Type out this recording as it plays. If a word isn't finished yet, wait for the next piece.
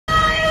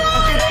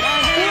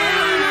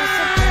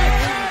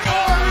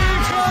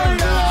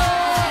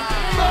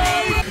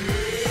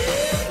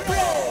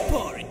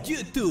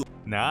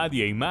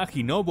Nadie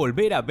imaginó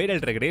volver a ver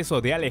el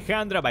regreso de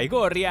Alejandra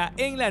Baigorria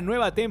en la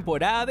nueva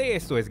temporada de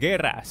Esto es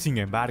Guerra. Sin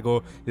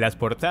embargo, las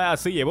portadas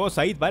se llevó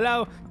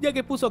Palao, ya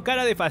que puso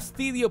cara de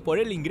fastidio por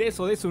el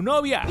ingreso de su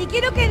novia. Y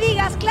quiero que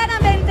digas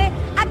claramente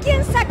a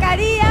quién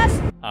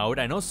sacarías.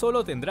 Ahora no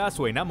solo tendrá a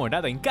su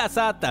enamorada en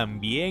casa,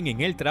 también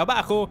en el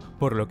trabajo,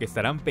 por lo que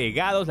estarán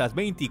pegados las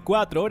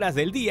 24 horas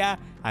del día,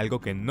 algo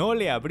que no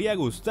le habría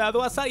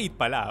gustado a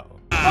Palao.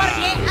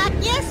 Porque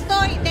aquí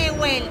estoy de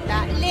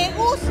vuelta, le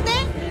guste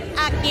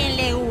a quien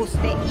le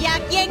guste y a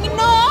quien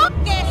no,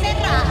 que se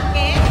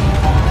rasque.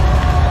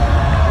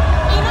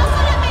 Y no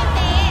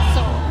solamente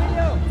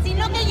eso,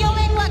 sino que yo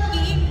vengo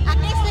aquí a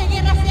que Esto es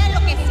Guerra sea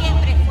lo que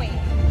siempre fue.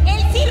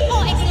 El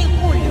circo es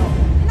en julio,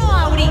 no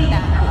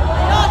ahorita.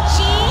 Los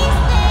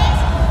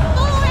chistes,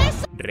 todo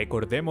eso.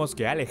 Recordemos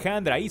que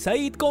Alejandra y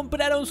Said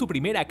compraron su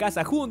primera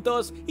casa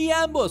juntos y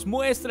ambos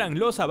muestran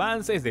los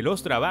avances de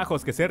los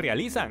trabajos que se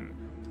realizan.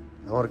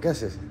 Amor, ¿qué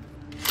haces?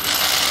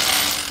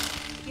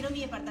 Quiero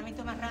mi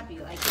departamento más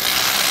rápido.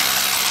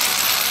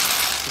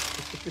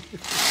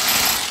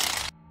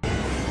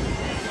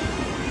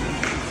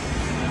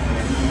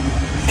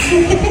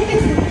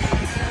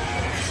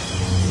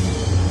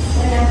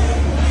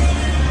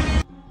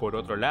 Por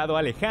otro lado,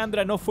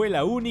 Alejandra no fue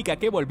la única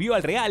que volvió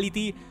al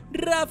reality.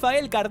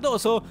 Rafael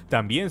Cardoso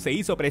también se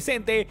hizo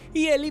presente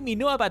y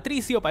eliminó a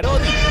Patricio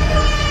Parodi.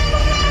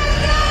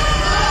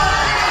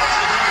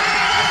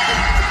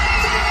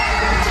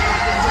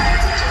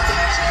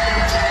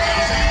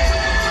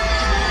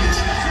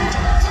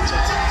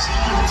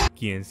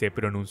 Quien se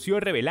pronunció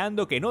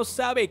revelando que no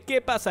sabe qué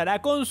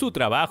pasará con su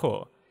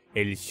trabajo.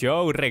 El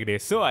show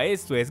regresó a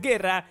Esto es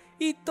Guerra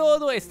y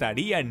todo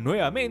estaría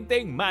nuevamente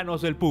en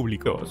manos del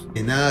público.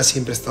 De nada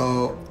siempre he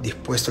estado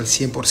dispuesto al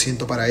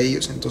 100% para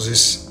ellos,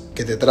 entonces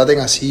que te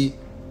traten así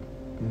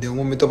de un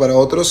momento para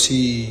otro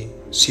sí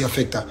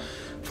afecta,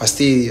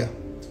 fastidia,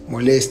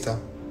 molesta,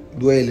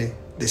 duele,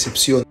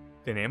 decepciona.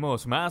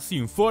 Tenemos más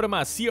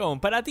información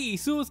para ti,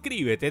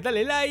 suscríbete,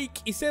 dale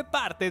like y sé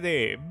parte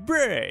de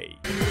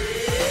Break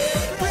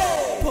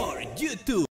por YouTube.